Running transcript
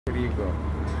Rigo.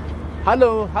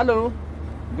 Hello.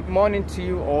 Good morning to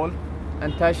you all.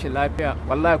 And tashi lafiya.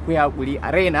 Wallahi ku hakuri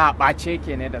a raina ɓace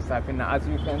kenan da safin nan. As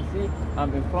you can see,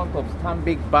 I'm in front of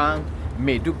Stanbic Bank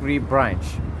Maiduguri branch.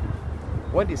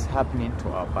 What is happening to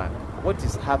our bank? What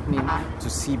is happening to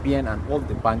CBN and all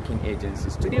the banking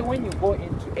agencies? Today, when you go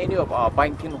into any of our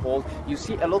banking halls, you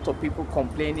see a lot of people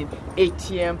complaining,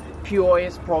 ATM,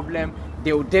 POS problem.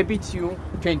 They will debit you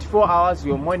 24 hours,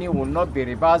 your money will not be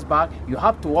reversed back. You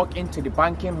have to walk into the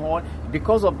banking hall.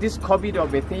 Because of this COVID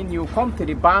of a thing, you come to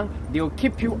the bank, they will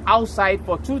keep you outside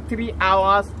for 2-3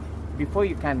 hours before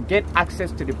you can get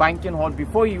access to the banking hall.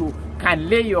 Before you can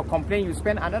lay your complaint, you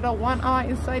spend another 1 hour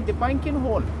inside the banking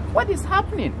hall. What is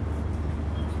happening?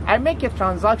 I make a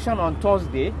transaction on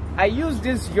Thursday. I use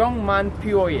this young man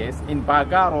POS in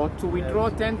Bagaro to withdraw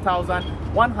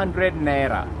 10,100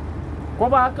 naira. Ko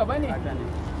ba haka bane?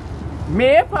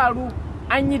 Me ya faru?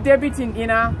 An yi debiting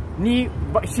ina ni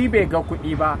shi bai ga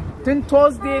kuɗi ba. Tun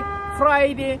Thursday,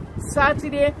 Friday,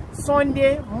 Saturday,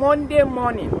 Sunday, Monday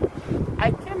morning.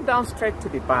 I came down straight to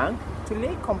the bank to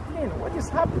lay complaint. What is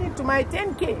happening to my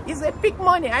 10K? It's a big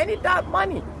money. I need that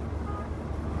money.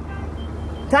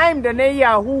 Time the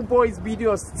Yahoo Boys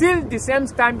video, still the same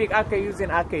Stanbic aka using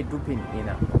aka duping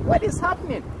ina. What is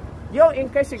happening? Yo in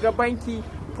ka shiga banki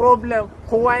problem,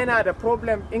 kowa yana da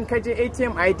problem. In ka je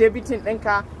ATM ai debiting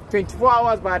ɗinka 24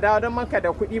 hours ba dawo don maka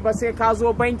da kuɗi ba sai ka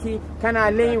zo banki kana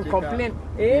laying complaint.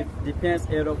 Depends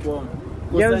aeroform.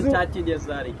 Kusan 30 days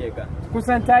za rike ka.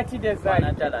 Kusan 30 days za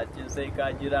rike. Kwana 30 sai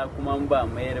ka jira kuma ba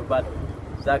mai riba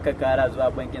za ka kara zuwa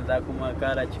bankin za kuma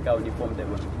kara cika uniform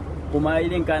daban. Kuma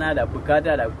idan kana da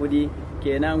bukata da kudi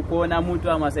kenan ko na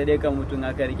mutuwa ma sai dai ka mutu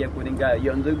aka rike kudin ka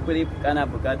yanzu kudi kana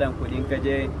bukatan kudin ka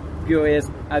je POS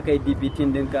aka yi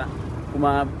debiting dinka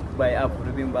kuma bai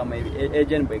approving ba mai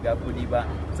agent bai ga kudi ba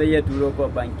sai ya turo ko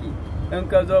banki in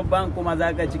ka zo bank kuma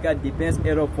zaka cika defense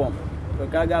error form to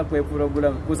kaga akwai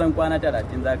problem kusan kwana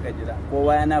 30 zaka jira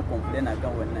kowa yana complain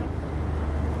akan wannan.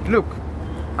 Look,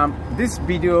 this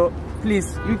video,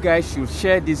 please you guys should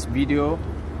share this video.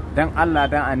 Dan Allah,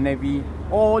 dan Annabi,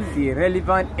 all the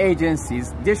relevant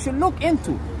agencies, they should look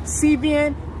into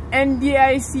CBN,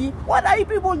 NDIC. What are you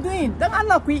people doing? Dan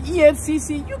Allah,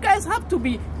 EFCC, you guys have to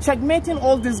be checkmating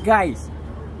all these guys.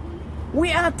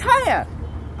 We are tired.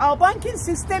 Our banking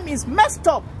system is messed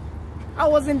up. I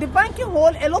was in the banking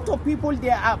hall, a lot of people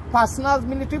there are personnel,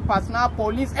 military personnel,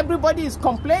 police, everybody is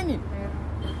complaining.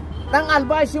 Dan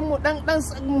albashimu, dan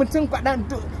mutum dan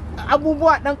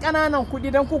abubuwa dan kananan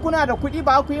kudi dan ku kuna da kudi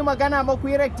ba ku yi magana ba ku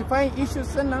yi rectifying issues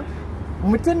sannan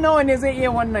mutum nawa ne zai iya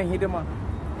wannan hidima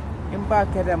in ba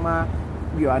ka da ma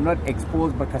you are not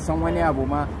exposed baka san wani abu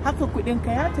ma haka kudin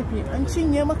ka ya tafi an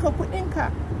cinye maka kudin ka.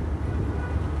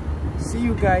 See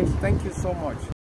you guys, thank you so much.